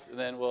and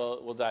then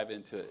we'll dive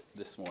into it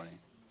this morning.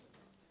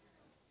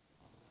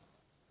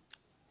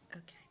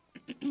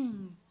 Okay.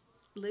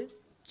 Luke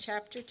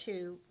chapter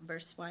 2,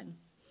 verse 1.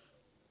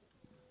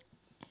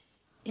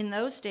 In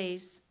those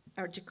days,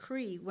 a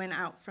decree went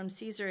out from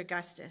Caesar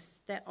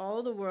Augustus that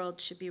all the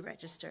world should be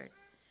registered.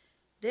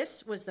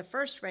 This was the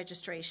first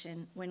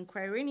registration when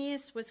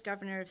Quirinius was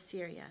governor of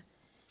Syria,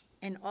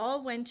 and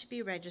all went to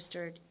be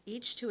registered,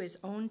 each to his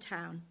own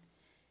town.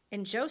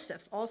 And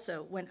Joseph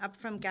also went up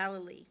from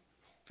Galilee,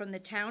 from the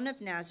town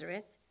of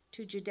Nazareth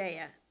to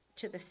Judea,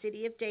 to the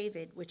city of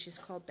David, which is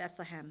called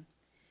Bethlehem,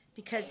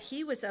 because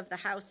he was of the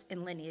house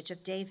and lineage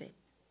of David,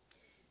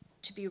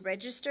 to be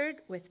registered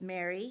with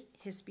Mary,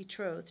 his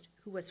betrothed,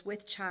 who was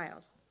with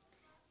child.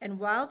 And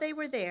while they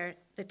were there,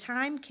 the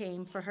time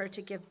came for her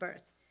to give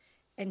birth.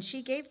 And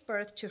she gave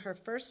birth to her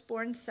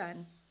firstborn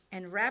son,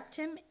 and wrapped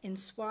him in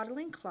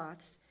swaddling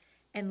cloths,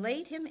 and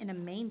laid him in a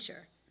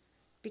manger,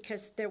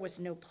 because there was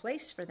no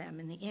place for them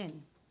in the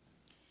inn.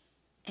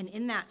 And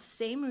in that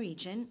same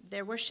region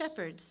there were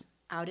shepherds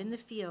out in the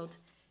field,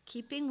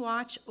 keeping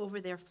watch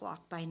over their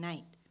flock by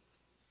night.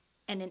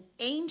 And an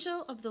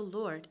angel of the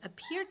Lord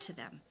appeared to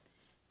them,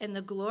 and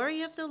the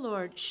glory of the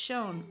Lord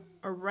shone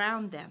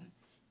around them,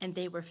 and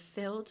they were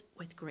filled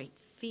with great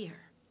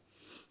fear.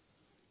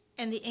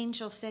 And the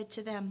angel said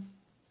to them,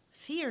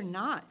 "Fear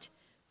not,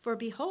 for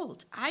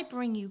behold, I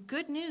bring you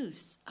good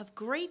news of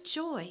great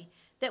joy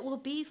that will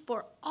be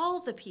for all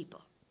the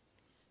people.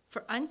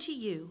 For unto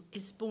you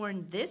is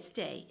born this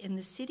day in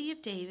the city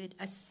of David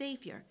a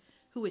Savior,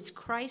 who is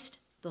Christ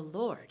the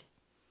Lord.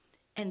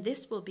 And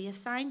this will be a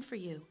sign for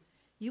you.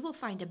 You will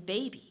find a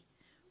baby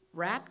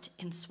wrapped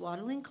in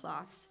swaddling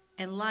cloths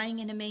and lying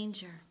in a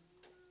manger."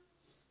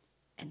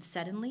 And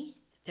suddenly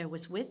there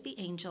was with the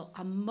angel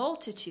a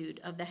multitude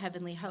of the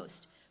heavenly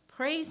host,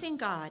 praising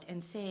God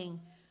and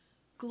saying,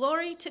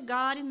 "Glory to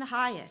God in the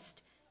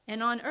highest,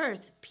 and on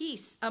earth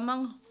peace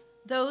among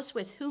those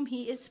with whom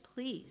he is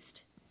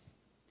pleased."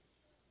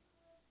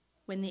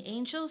 When the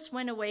angels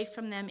went away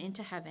from them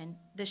into heaven,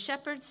 the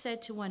shepherds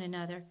said to one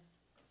another,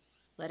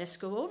 "Let us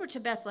go over to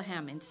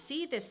Bethlehem and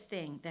see this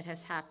thing that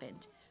has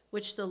happened,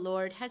 which the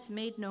Lord has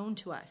made known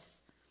to us."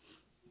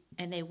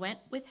 And they went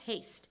with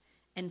haste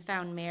and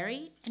found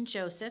Mary and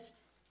Joseph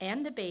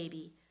and the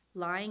baby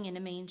lying in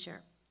a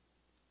manger.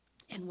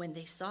 And when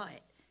they saw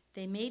it,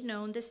 they made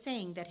known the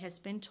saying that has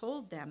been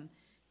told them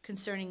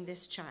concerning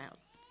this child.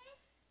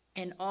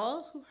 And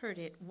all who heard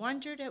it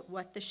wondered at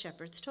what the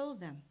shepherds told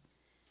them.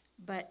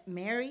 But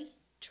Mary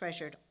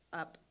treasured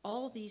up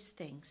all these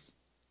things,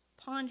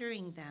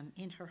 pondering them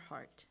in her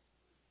heart.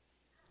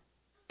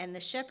 And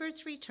the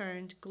shepherds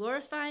returned,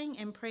 glorifying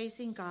and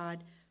praising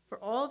God for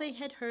all they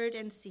had heard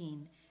and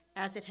seen,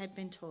 as it had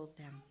been told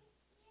them.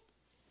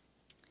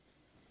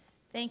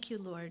 Thank you,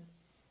 Lord,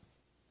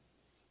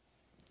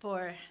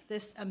 for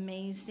this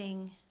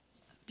amazing,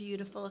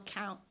 beautiful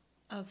account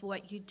of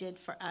what you did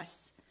for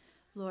us,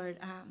 Lord.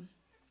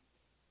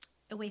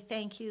 And we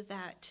thank you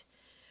that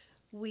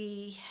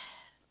we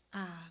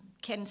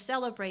can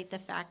celebrate the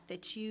fact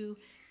that you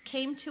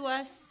came to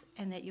us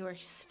and that you are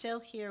still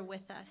here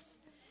with us.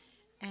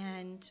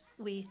 And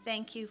we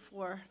thank you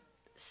for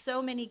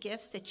so many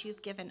gifts that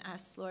you've given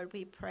us, Lord.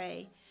 We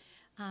pray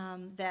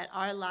that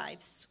our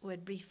lives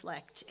would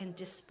reflect and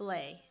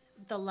display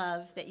the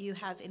love that you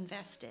have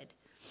invested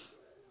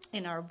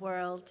in our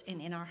world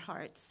and in our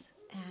hearts.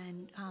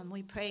 And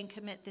we pray and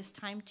commit this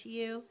time to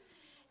you.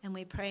 And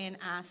we pray and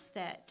ask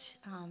that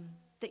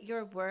that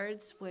your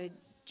words would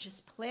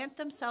just plant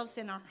themselves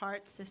in our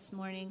hearts this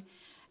morning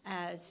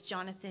as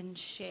Jonathan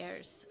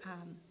shares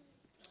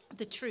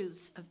the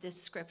truths of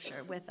this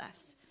scripture with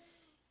us.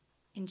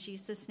 In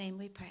Jesus' name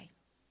we pray.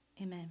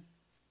 Amen.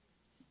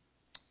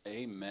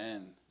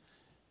 Amen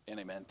and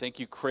amen. Thank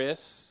you,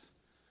 Chris,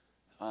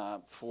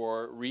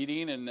 for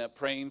reading and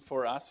praying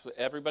for us.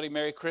 Everybody,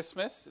 Merry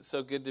Christmas. It's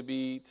so good to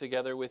be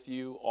together with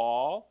you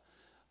all.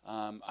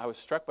 I was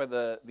struck by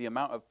the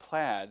amount of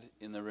plaid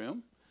in the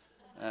room.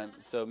 And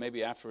so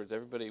maybe afterwards,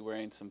 everybody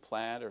wearing some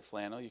plaid or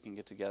flannel, you can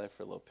get together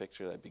for a little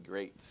picture. That'd be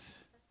great.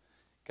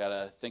 Got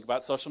to think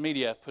about social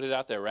media. Put it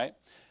out there, right?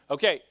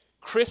 Okay,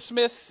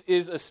 Christmas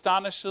is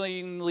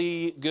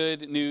astonishingly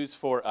good news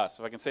for us.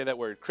 If I can say that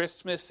word.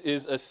 Christmas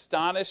is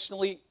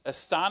astonishingly,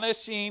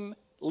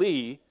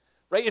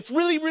 right? It's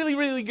really, really,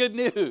 really good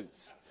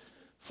news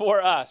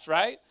for us,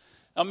 right?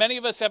 Now, many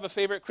of us have a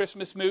favorite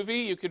Christmas movie.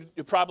 You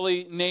could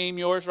probably name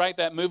yours, right?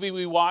 That movie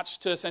we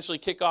watched to essentially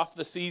kick off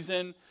the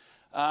season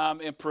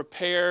and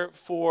prepare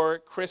for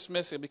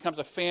Christmas. It becomes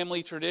a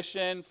family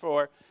tradition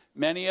for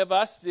many of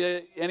us.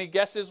 Any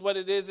guesses what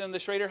it is in the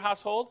Shradar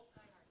household?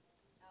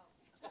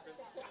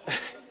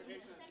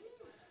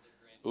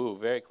 Ooh,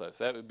 very close.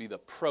 That would be the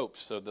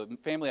Propes. So the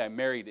family I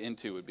married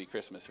into would be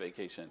Christmas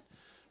Vacation.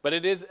 But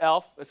it is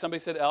Elf. Somebody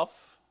said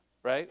Elf,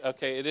 right?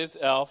 Okay, it is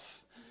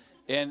Elf.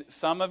 And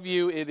some of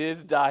you, it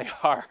is Die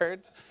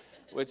Hard,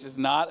 which is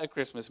not a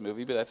Christmas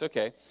movie, but that's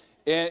okay.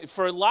 And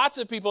for lots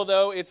of people,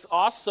 though, it's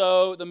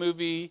also the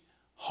movie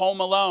Home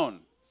Alone.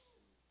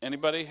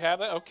 Anybody have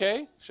that?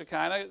 Okay,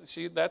 Shekinah,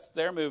 that's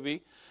their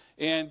movie.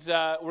 And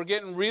we're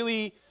getting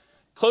really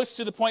close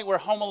to the point where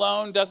Home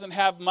Alone doesn't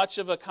have much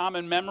of a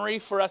common memory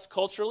for us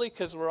culturally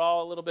because we're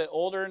all a little bit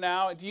older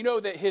now. Do you know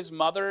that his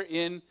mother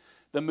in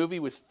the movie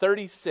was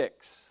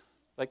 36?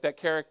 Like that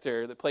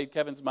character that played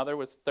Kevin's mother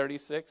was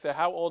 36. So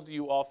how old do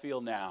you all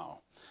feel now?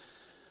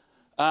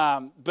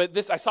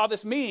 But I saw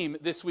this meme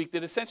this week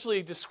that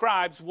essentially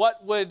describes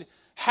what would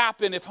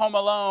happen if Home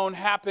Alone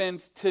happened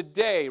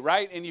today,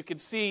 right? And you can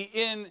see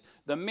in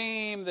the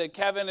meme that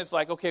Kevin is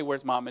like, okay,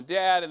 where's mom and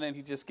dad? And then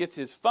he just gets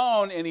his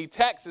phone and he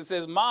texts and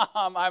says, Mom,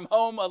 I'm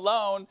home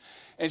alone.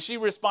 And she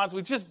responds,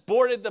 we just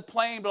boarded the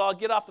plane, but I'll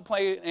get off the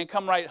plane and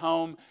come right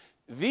home.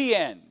 The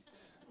end,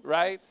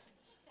 right?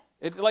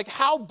 It's like,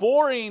 how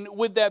boring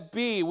would that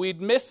be?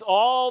 We'd miss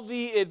all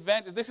the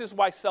adventure. This is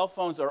why cell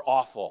phones are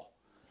awful,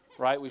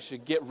 right? We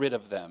should get rid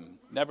of them.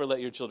 Never let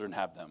your children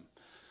have them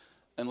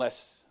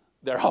unless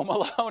they're home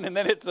alone, and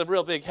then it's a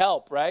real big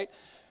help, right?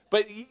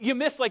 But you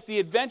miss like the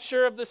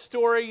adventure of the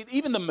story,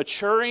 even the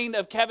maturing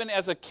of Kevin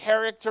as a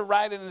character,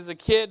 right? And as a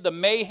kid, the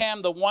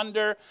mayhem, the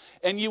wonder,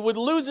 and you would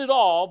lose it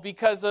all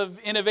because of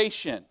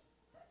innovation,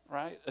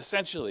 right?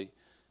 Essentially.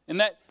 And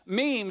that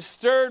meme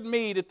stirred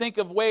me to think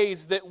of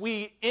ways that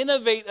we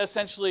innovate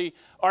essentially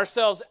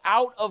ourselves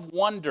out of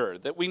wonder,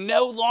 that we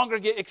no longer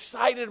get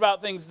excited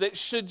about things that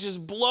should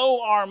just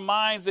blow our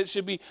minds, that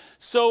should be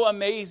so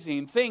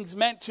amazing. Things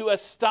meant to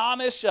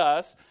astonish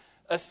us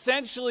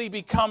essentially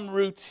become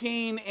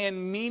routine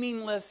and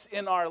meaningless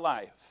in our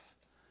life.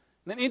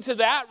 And then into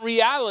that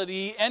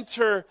reality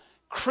enter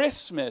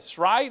Christmas,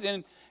 right?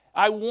 And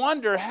I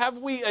wonder, have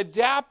we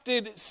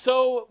adapted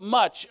so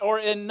much or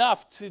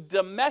enough to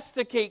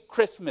domesticate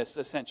Christmas,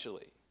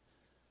 essentially?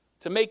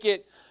 To make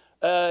it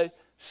a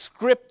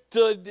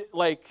scripted,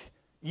 like,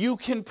 you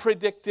can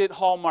predict it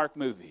Hallmark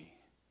movie,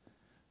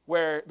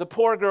 where the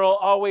poor girl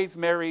always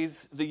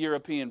marries the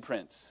European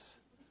prince,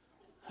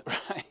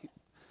 right?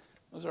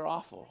 Those are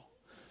awful.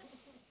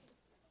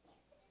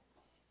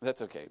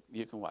 That's okay.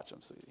 You can watch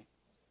them, sweetie.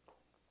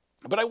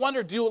 But I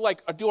wonder,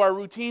 do our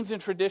routines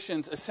and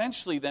traditions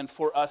essentially then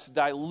for us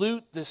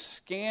dilute the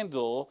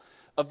scandal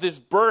of this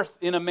birth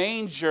in a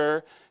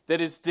manger that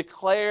is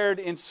declared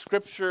in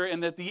Scripture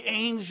and that the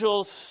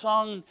angels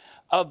sung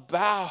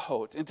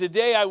about? And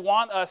today I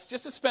want us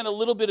just to spend a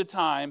little bit of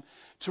time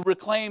to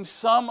reclaim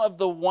some of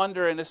the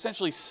wonder and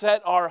essentially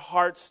set our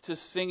hearts to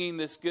singing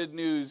this good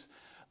news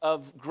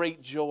of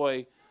great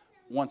joy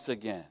once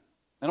again.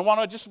 And I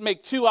want to just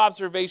make two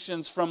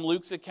observations from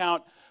Luke's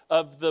account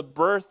of the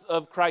birth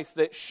of Christ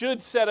that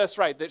should set us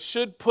right, that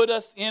should put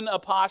us in a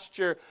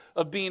posture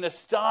of being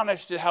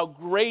astonished at how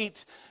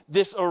great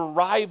this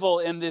arrival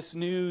and this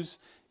news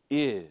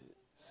is.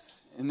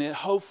 And that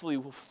hopefully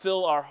will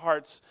fill our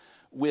hearts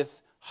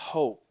with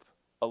hope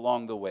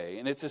along the way.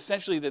 And it's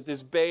essentially that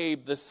this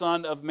babe, the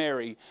son of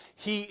Mary,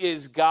 he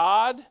is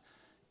God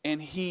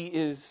and he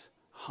is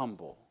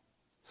humble.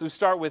 So we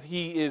start with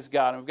he is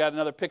God. And we've got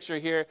another picture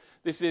here.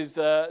 This is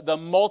the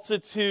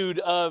multitude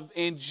of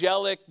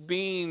angelic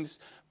beings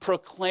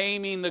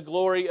proclaiming the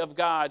glory of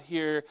God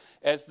here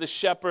as the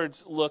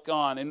shepherds look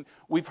on. And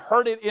we've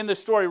heard it in the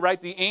story, right?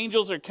 The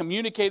angels are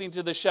communicating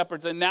to the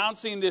shepherds,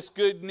 announcing this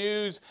good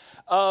news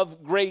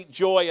of great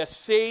joy. A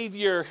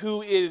Savior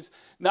who is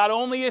not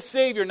only a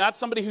Savior, not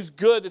somebody who's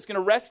good that's going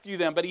to rescue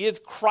them, but he is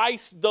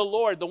Christ the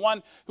Lord, the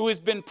one who has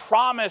been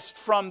promised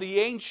from the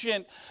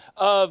Ancient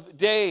of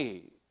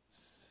Days.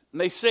 And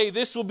they say,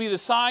 this will be the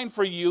sign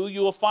for you. You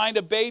will find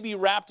a baby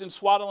wrapped in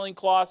swaddling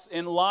cloths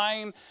and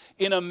lying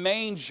in a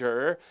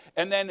manger.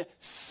 And then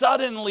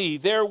suddenly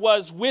there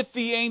was with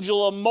the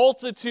angel a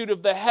multitude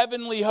of the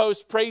heavenly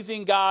host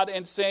praising God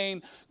and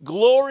saying,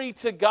 glory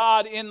to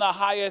God in the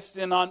highest,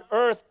 and on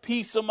earth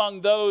peace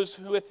among those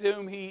with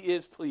whom he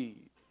is pleased.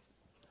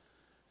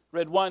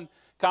 Read one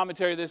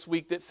commentary this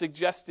week that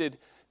suggested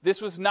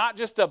this was not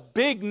just a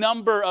big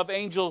number of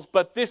angels,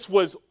 but this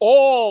was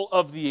all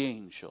of the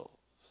angels.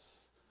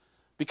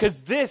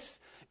 Because this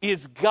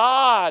is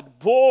God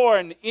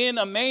born in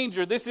a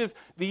manger. This is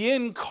the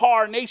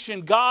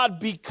incarnation, God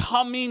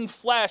becoming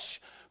flesh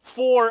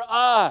for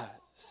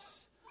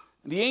us.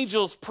 The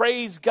angels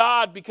praise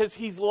God because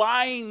he's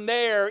lying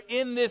there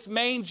in this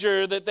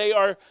manger that they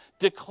are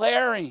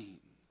declaring.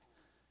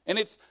 And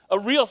it's a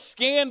real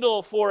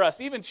scandal for us.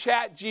 Even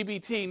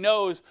ChatGPT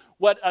knows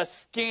what a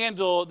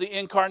scandal the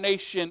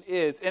incarnation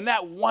is. And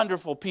that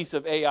wonderful piece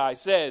of AI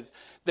says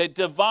that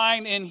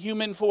divine in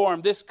human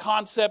form, this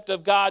concept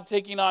of God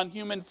taking on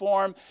human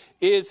form,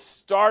 is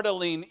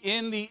startling.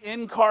 In the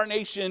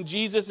incarnation,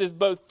 Jesus is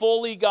both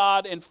fully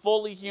God and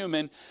fully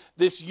human.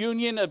 This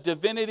union of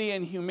divinity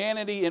and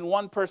humanity in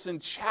one person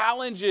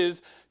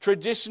challenges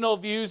traditional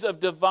views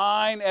of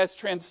divine as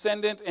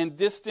transcendent and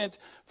distant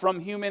from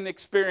human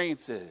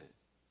experiences.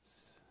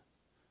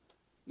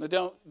 Now,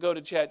 don't go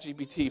to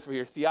ChatGPT for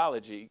your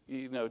theology.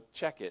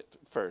 Check it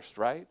first,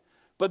 right?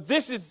 But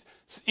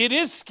it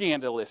is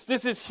scandalous.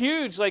 This is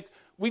huge. Like,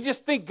 we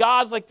just think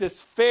God's like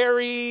this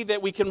fairy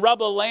that we can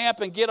rub a lamp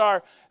and get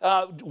our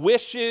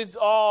wishes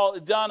all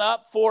done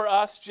up for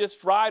us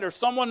just right, or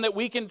someone that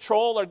we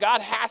control, or God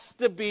has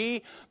to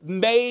be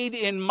made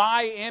in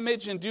my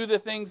image and do the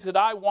things that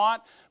I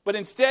want. But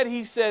instead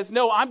he says,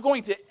 no, I'm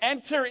going to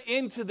enter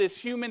into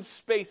this human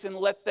space and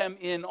let them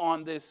in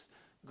on this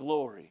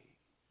glory.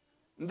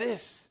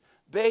 This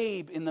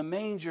babe in the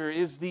manger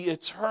is the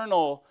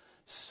eternal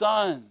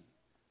Son.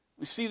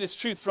 We see this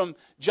truth from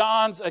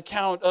John's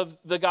account of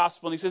the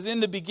gospel. And he says,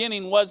 in the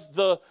beginning was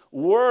the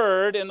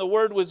Word, and the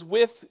Word was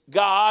with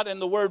God,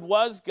 and the Word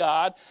was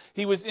God.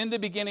 He was in the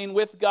beginning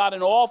with God,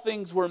 and all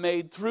things were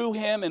made through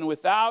him, and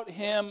without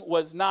him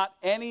was not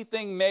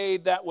anything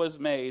made that was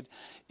made.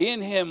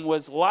 In him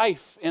was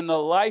life, and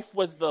the life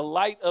was the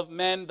light of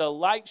men. The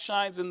light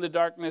shines in the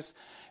darkness,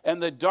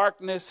 and the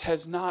darkness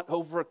has not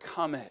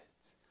overcome it.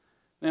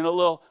 And a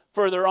little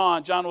further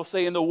on, John will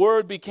say, and the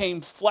Word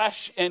became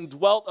flesh and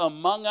dwelt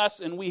among us,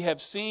 and we have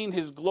seen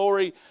his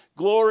glory,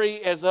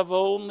 glory as of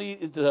only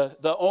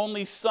the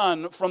only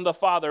Son from the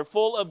Father,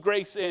 full of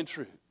grace and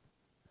truth.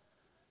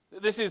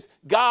 This is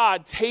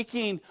God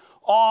taking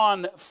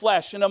on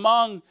flesh, and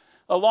along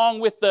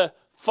with the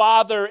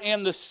Father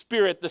and the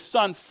Spirit, the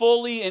Son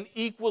fully and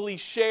equally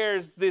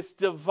shares this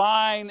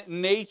divine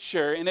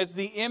nature. And as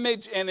the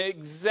image and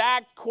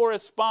exact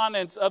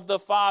correspondence of the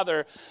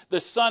Father,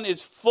 the Son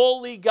is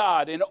fully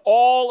God, and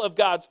all of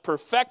God's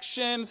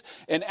perfections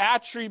and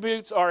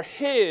attributes are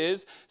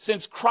his,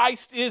 since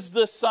Christ is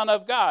the Son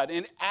of God.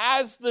 And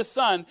as the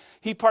Son,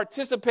 he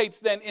participates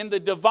then in the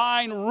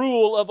divine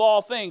rule of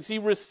all things. He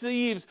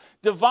receives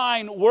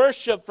divine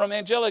worship from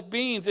angelic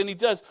beings, and he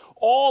does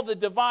all the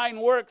divine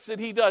works that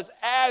he does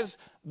as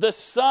the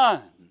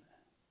Son.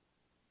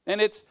 And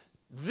it's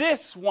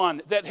this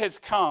one that has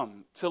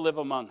come to live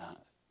among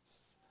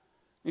us.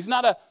 He's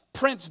not a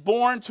prince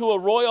born to a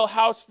royal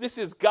house. This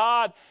is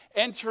God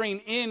entering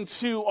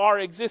into our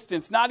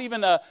existence. Not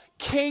even a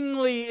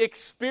kingly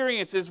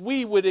experience as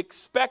we would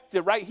expect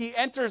it, right? He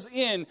enters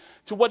in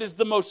to what is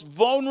the most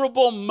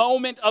vulnerable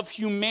moment of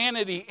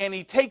humanity, and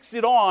he takes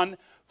it on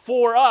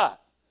for us.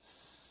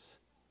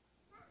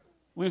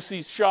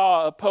 Lucy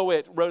Shaw, a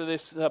poet, wrote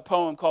this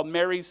poem called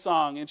Mary's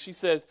Song, and she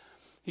says,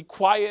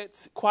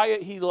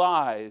 quiet he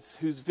lies,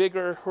 whose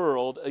vigor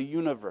hurled a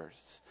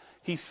universe.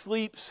 He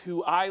sleeps,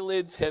 whose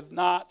eyelids have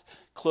not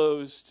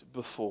closed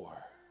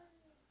before.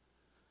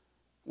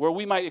 Where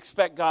we might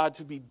expect God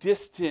to be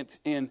distant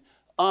and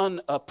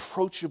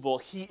unapproachable,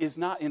 he is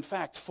not, in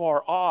fact,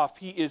 far off.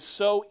 He is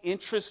so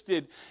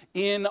interested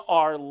in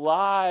our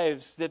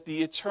lives that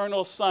the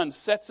eternal Son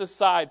sets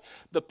aside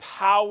the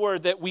power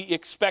that we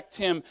expect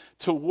him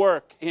to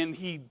work, and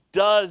he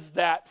does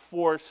that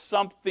for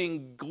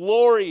something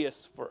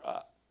glorious for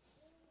us.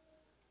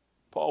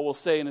 Paul will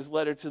say in his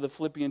letter to the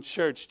Philippian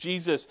church,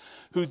 Jesus,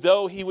 who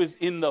though he was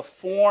in the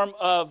form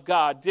of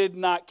God, did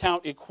not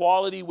count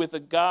equality with a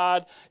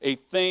God a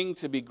thing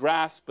to be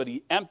grasped, but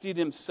he emptied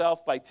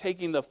himself by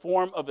taking the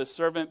form of a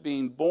servant,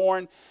 being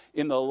born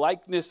in the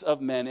likeness of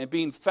men, and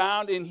being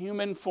found in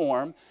human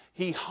form,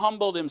 he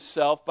humbled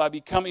himself by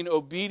becoming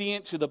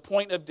obedient to the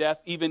point of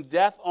death, even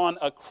death on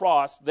a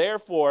cross.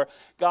 Therefore,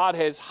 God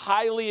has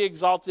highly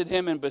exalted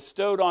him and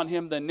bestowed on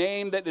him the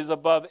name that is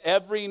above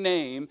every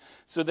name,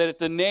 so that at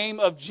the name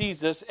of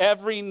Jesus,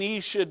 every knee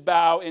should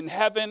bow in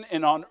heaven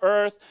and on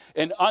earth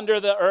and under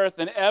the earth,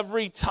 and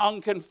every tongue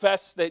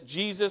confess that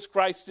Jesus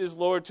Christ is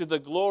Lord, to the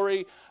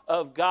glory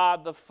of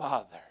God the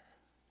Father.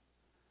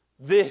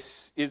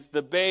 This is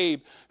the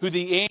babe who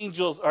the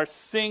angels are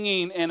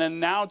singing and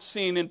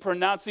announcing and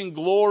pronouncing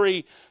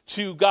glory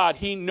to God.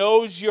 He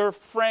knows your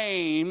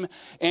frame,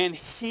 and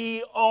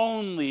he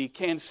only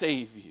can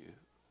save you.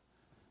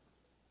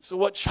 So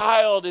what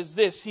child is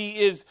this?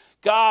 He is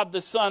God the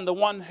Son, the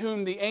one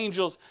whom the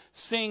angels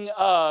sing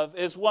of.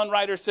 As one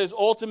writer says,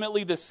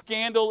 ultimately the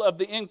scandal of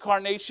the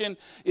incarnation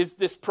is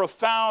this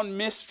profound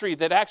mystery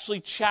that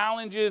actually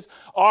challenges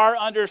our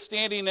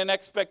understanding and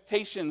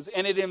expectations.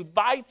 And it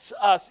invites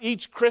us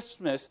each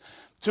Christmas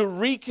to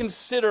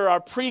reconsider our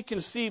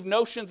preconceived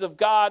notions of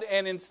God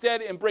and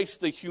instead embrace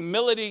the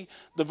humility,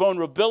 the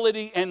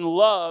vulnerability, and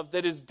love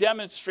that is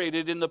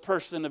demonstrated in the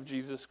person of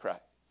Jesus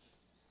Christ.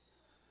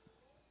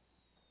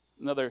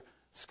 Another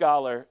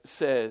scholar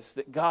says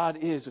that God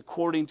is,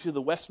 according to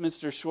the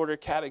Westminster Shorter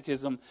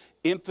Catechism,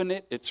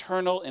 infinite,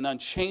 eternal, and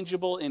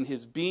unchangeable in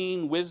his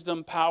being,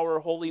 wisdom, power,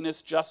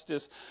 holiness,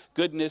 justice,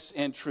 goodness,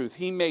 and truth.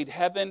 He made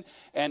heaven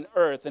and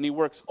earth, and he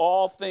works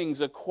all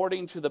things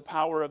according to the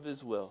power of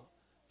his will.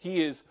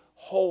 He is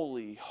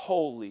holy,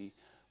 holy,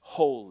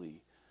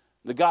 holy.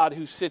 The God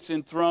who sits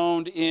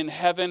enthroned in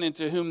heaven, and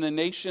to whom the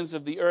nations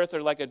of the earth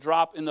are like a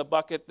drop in the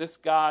bucket, this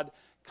God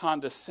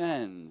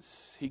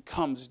condescends. He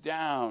comes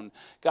down.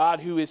 God,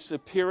 who is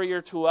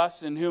superior to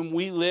us, in whom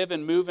we live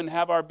and move and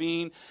have our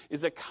being,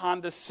 is a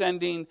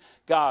condescending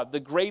God. The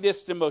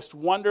greatest and most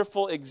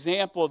wonderful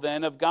example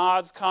then of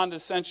God's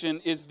condescension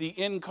is the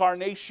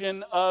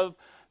incarnation of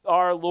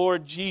our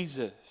Lord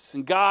Jesus.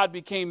 And God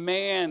became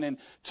man and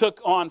took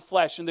on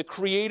flesh, and the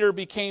Creator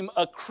became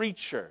a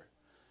creature.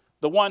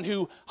 The one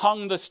who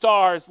hung the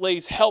stars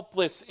lays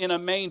helpless in a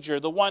manger.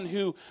 The one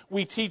who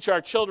we teach our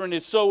children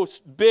is so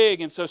big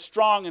and so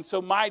strong and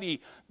so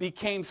mighty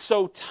became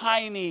so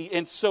tiny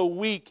and so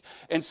weak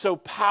and so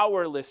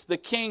powerless. The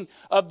king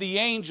of the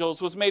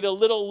angels was made a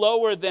little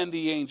lower than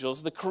the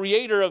angels. The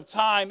creator of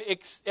time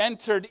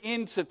entered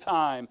into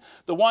time.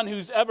 The one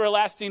whose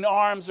everlasting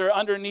arms are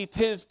underneath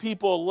his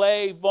people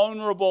lay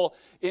vulnerable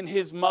in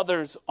his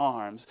mother's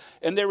arms.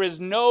 And there is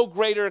no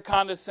greater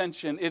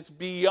condescension. It's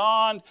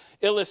beyond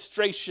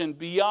illustration,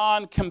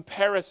 beyond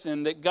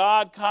comparison, that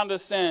God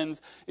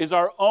condescends is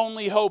our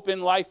only hope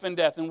in life and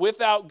death. And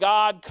without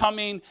God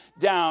coming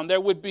down, there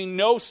would be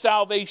no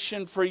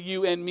salvation for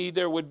you and me.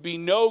 There would be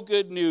no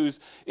good news.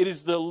 It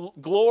is the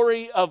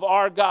glory of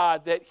our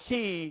God that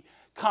he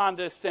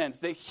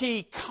condescends, that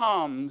he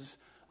comes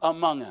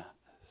among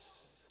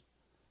us.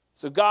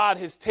 So God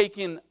has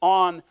taken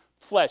on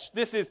flesh.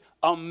 This is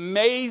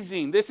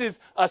amazing. This is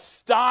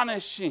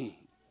astonishing.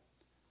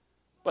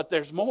 But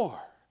there's more,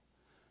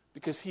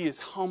 because he is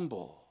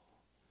humble.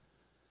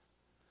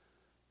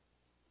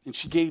 And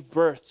she gave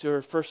birth to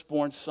her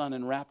firstborn son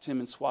and wrapped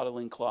him in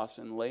swaddling cloths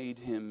and laid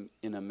him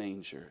in a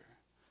manger,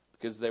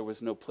 because there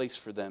was no place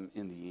for them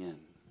in the inn.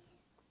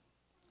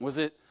 Was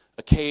it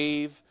a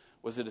cave?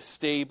 Was it a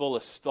stable,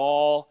 a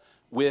stall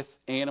with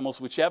animals?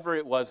 Whichever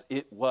it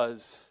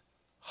was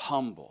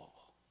humble.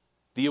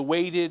 The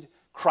awaited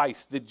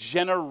Christ, the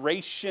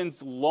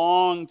generations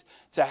longed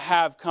to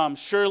have come.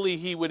 Surely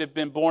he would have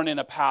been born in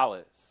a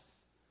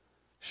palace.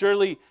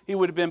 Surely he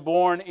would have been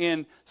born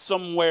in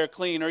somewhere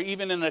clean, or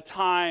even in a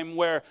time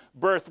where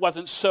birth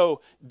wasn't so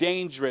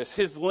dangerous.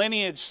 His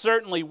lineage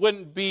certainly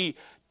wouldn't be,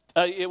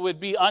 it would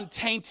be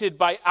untainted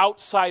by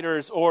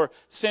outsiders or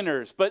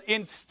sinners. But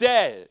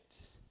instead,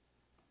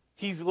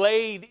 he's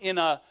laid in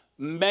a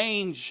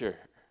manger.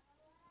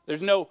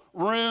 There's no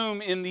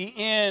room in the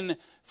inn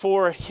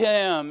for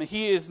him.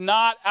 He is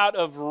not out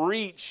of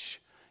reach.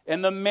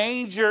 And the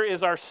manger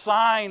is our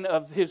sign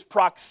of his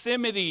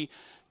proximity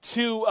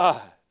to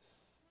us.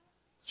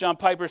 John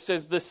Piper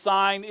says the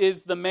sign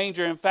is the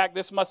manger. In fact,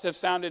 this must have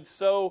sounded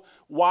so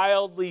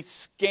wildly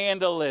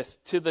scandalous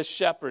to the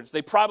shepherds.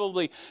 They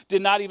probably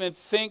did not even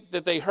think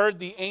that they heard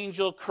the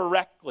angel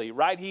correctly,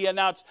 right? He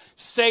announced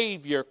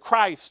Savior,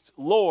 Christ,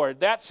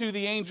 Lord. That's who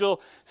the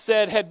angel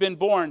said had been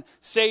born.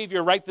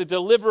 Savior, right? The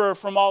deliverer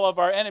from all of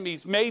our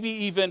enemies, maybe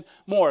even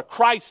more.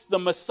 Christ, the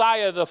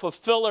Messiah, the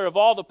fulfiller of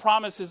all the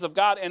promises of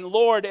God. And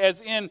Lord,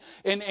 as in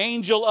an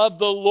angel of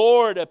the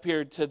Lord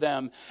appeared to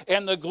them.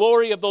 And the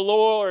glory of the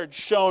Lord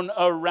shone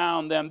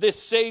around them.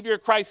 This Savior,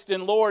 Christ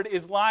and Lord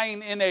is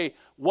lying in a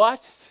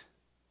what?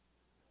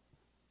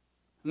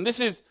 And this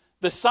is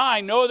the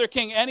sign. No other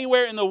king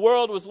anywhere in the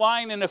world was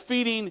lying in a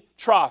feeding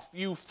trough.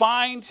 You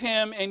find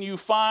him and you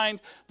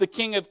find the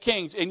King of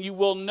Kings, and you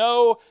will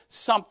know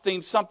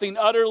something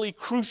utterly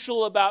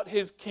crucial about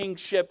his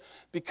kingship,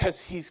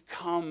 because he's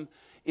come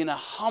in a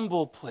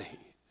humble place.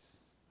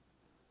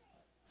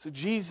 So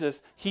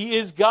Jesus, he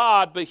is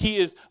God, but he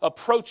is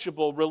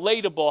approachable,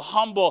 relatable,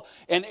 humble,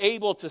 and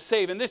able to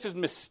save. And this is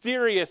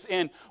mysterious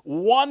and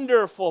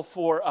wonderful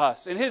for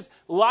us. And his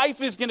life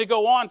is going to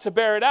go on to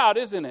bear it out,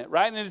 isn't it?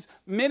 Right? And his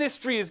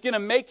ministry is going to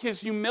make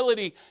his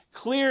humility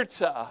clear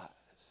to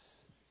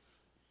us.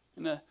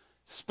 In a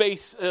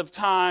space of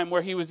time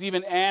where he was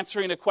even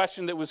answering a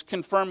question that was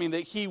confirming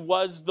that he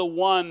was the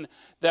one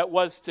that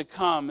was to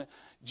come,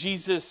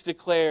 Jesus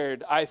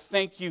declared, I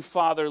thank you,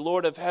 Father,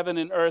 Lord of heaven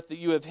and earth, that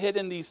you have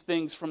hidden these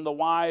things from the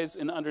wise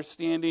and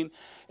understanding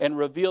and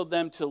revealed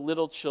them to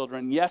little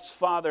children. Yes,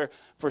 Father,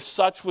 for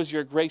such was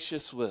your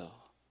gracious will.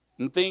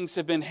 And things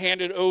have been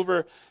handed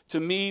over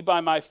to me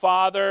by my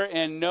Father,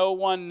 and no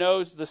one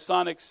knows the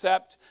Son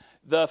except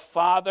the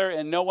Father,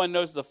 and no one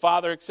knows the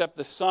Father except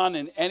the Son,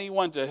 and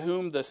anyone to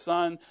whom the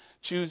Son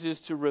chooses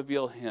to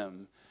reveal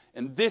him.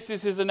 And this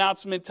is his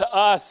announcement to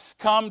us.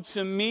 Come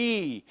to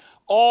me,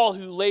 all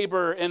who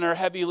labor and are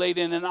heavy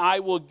laden, and I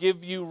will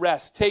give you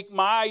rest. Take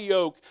my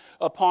yoke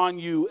upon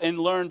you and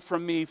learn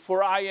from me,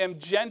 for I am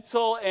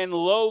gentle and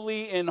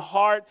lowly in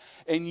heart,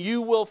 and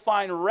you will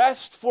find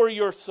rest for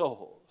your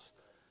souls.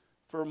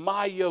 For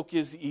my yoke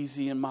is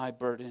easy and my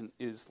burden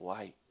is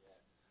light.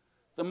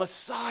 The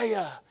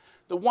Messiah,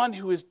 the one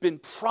who has been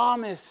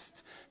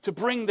promised to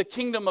bring the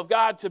kingdom of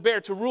God to bear,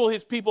 to rule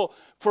his people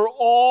for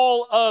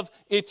all of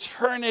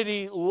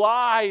eternity,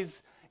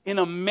 lies in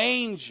a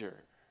manger.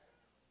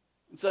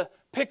 It's a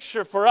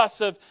picture for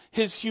us of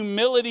his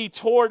humility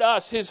toward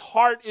us. His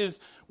heart is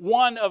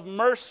one of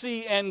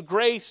mercy and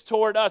grace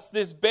toward us.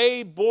 This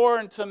babe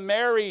born to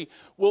Mary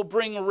will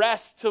bring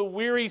rest to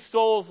weary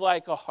souls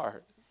like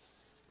ours.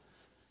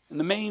 And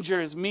the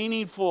manger is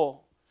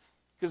meaningful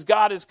because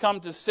God has come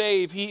to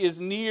save. He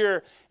is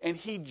near, and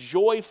he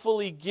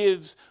joyfully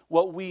gives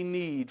what we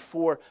need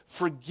for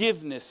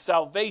forgiveness,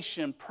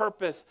 salvation,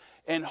 purpose,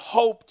 and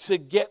hope to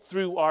get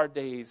through our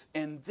days.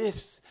 And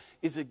this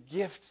is a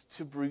gift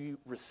to be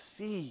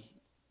received.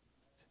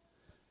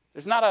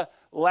 There's not a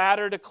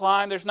ladder to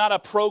climb. There's not a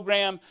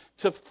program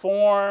to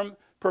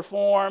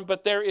perform,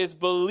 but there is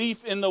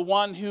belief in the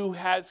one who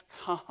has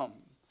come,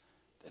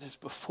 that that is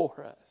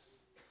before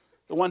us.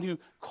 The one who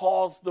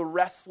calls the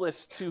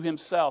restless to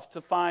himself,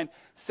 to find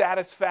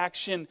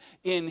satisfaction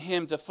in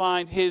him, to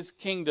find his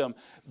kingdom.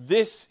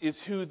 This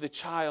is who the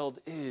child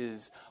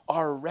is,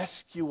 our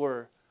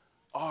rescuer,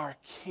 our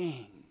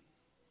king.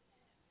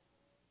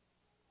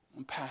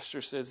 And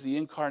Pastor says the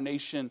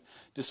incarnation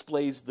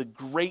displays the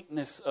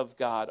greatness of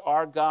God.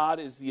 Our God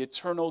is the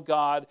eternal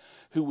God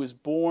who was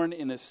born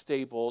in a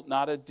stable,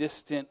 not a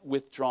distant,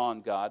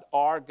 withdrawn God.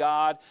 Our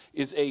God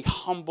is a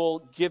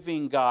humble,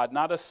 giving God,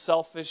 not a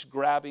selfish,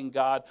 grabbing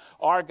God.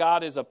 Our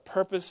God is a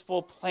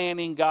purposeful,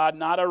 planning God,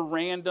 not a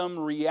random,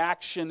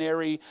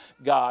 reactionary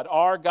God.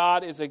 Our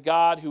God is a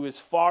God who is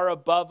far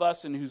above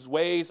us and whose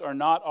ways are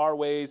not our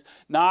ways,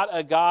 not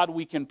a God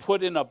we can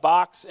put in a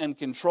box and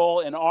control.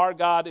 And our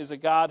God is a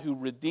God who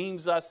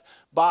redeems us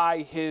by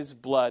his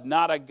blood,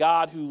 not a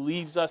God who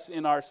leaves us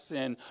in our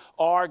sin.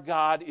 Our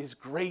God is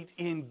great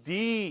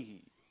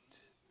indeed.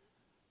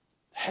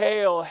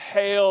 Hail,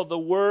 hail, the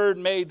Word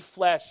made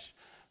flesh,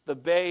 the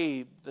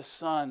babe, the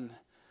Son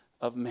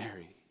of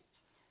Mary.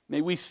 May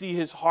we see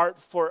his heart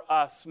for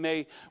us.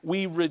 May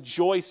we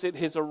rejoice at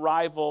his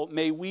arrival.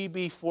 May we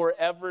be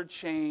forever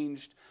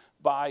changed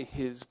by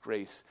his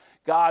grace.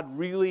 God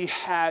really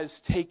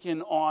has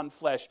taken on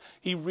flesh.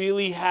 He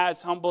really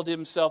has humbled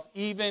himself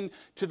even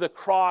to the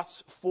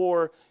cross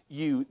for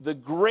you. The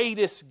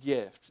greatest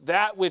gift,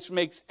 that which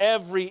makes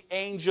every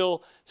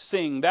angel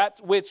sing, that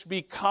which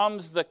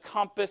becomes the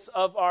compass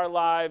of our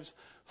lives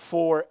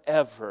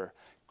forever.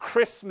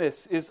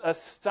 Christmas is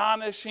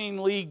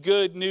astonishingly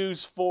good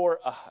news for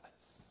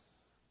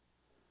us.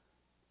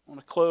 I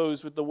want to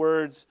close with the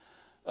words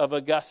of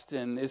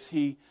Augustine as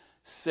he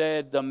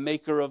said, "The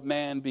maker of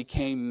man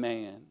became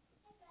man."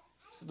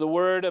 So the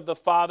word of the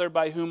Father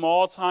by whom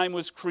all time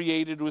was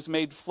created was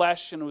made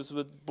flesh and was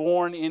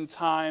born in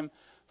time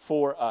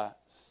for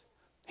us.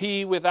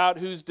 He, without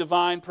whose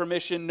divine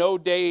permission no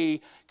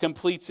day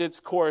completes its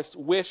course,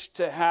 wished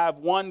to have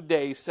one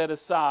day set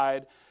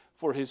aside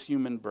for his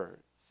human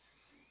birth.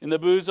 In the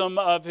bosom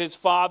of his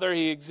Father,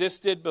 he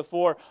existed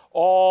before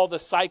all the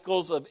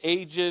cycles of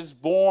ages.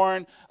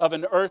 Born of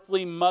an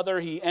earthly mother,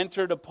 he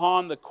entered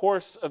upon the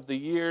course of the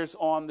years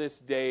on this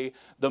day.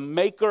 The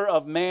maker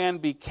of man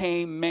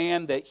became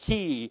man, that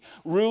he,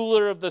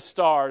 ruler of the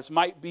stars,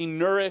 might be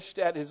nourished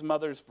at his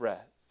mother's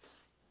breast.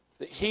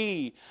 That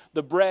he,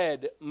 the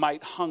bread,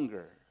 might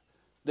hunger.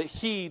 That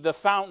he, the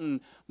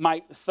fountain,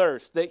 might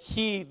thirst. That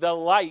he, the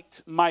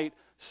light, might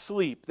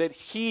sleep, that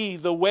he,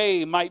 the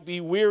way, might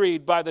be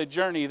wearied by the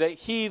journey, that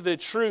he, the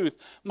truth,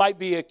 might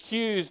be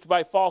accused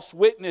by false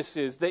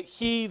witnesses, that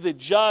he, the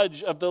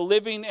judge of the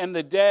living and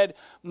the dead,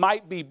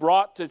 might be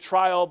brought to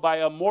trial by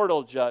a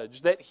mortal judge,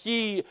 that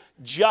he,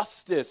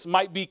 justice,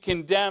 might be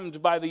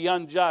condemned by the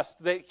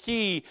unjust, that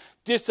he,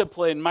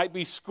 discipline, might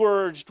be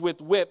scourged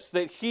with whips,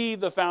 that he,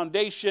 the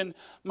foundation,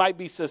 might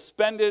be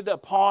suspended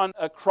upon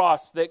a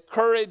cross, that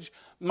courage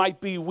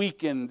might be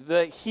weakened,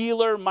 that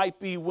healer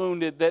might be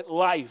wounded, that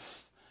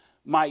life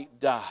might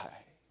die.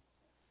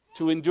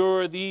 To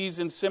endure these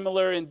and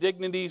similar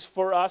indignities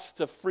for us,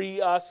 to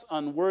free us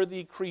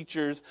unworthy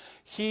creatures,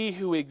 he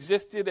who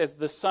existed as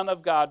the Son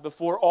of God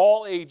before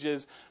all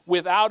ages,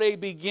 without a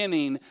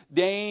beginning,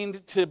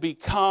 deigned to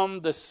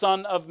become the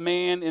Son of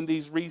Man in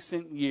these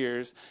recent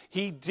years.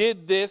 He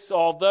did this,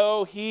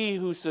 although he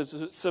who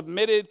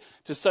submitted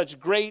to such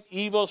great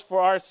evils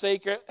for our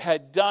sake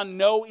had done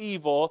no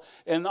evil,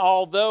 and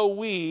although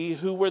we,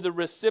 who were the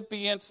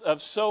recipients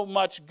of so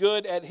much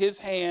good at his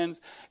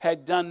hands,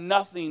 had done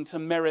nothing to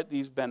merit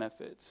these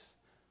benefits.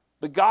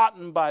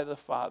 Begotten by the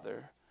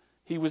Father,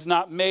 he was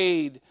not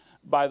made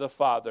by the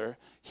Father.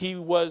 He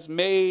was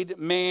made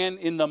man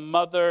in the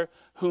mother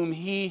whom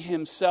he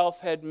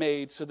himself had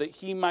made, so that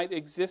he might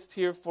exist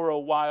here for a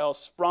while,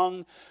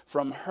 sprung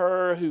from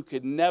her who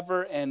could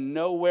never and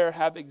nowhere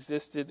have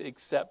existed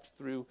except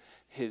through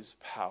his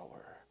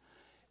power.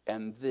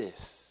 And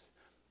this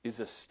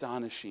is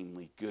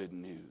astonishingly good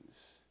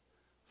news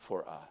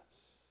for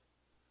us.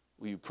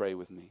 Will you pray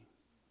with me?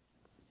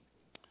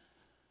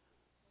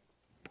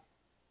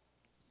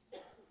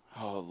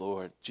 Oh,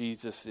 Lord,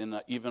 Jesus, in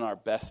even our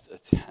best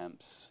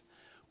attempts,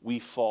 we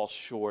fall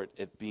short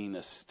at being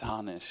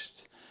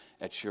astonished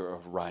at your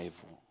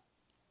arrival,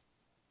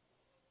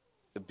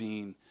 at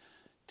being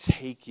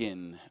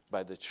taken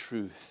by the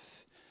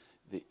truth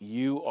that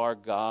you are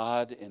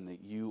God and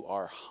that you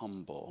are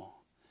humble,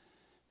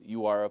 that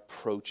you are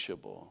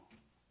approachable,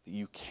 that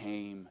you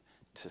came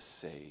to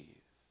save.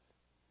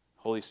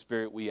 Holy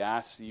Spirit, we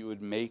ask that you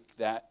would make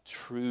that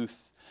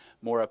truth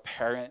more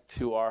apparent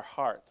to our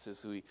hearts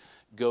as we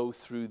go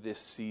through this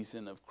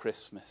season of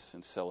Christmas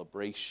and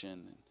celebration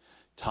and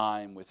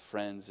time with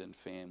friends and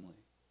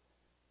family.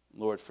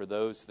 Lord, for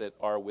those that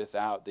are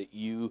without, that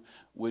you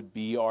would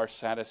be our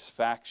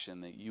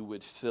satisfaction, that you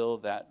would fill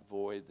that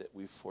void that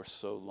we've for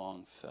so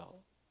long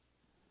felt,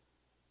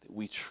 that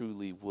we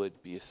truly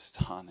would be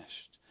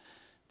astonished,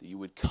 that you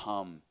would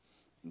come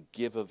and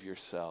give of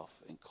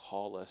yourself and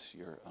call us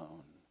your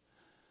own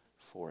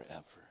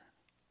forever.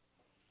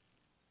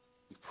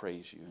 We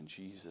praise you in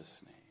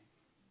Jesus' name.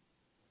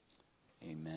 Amen.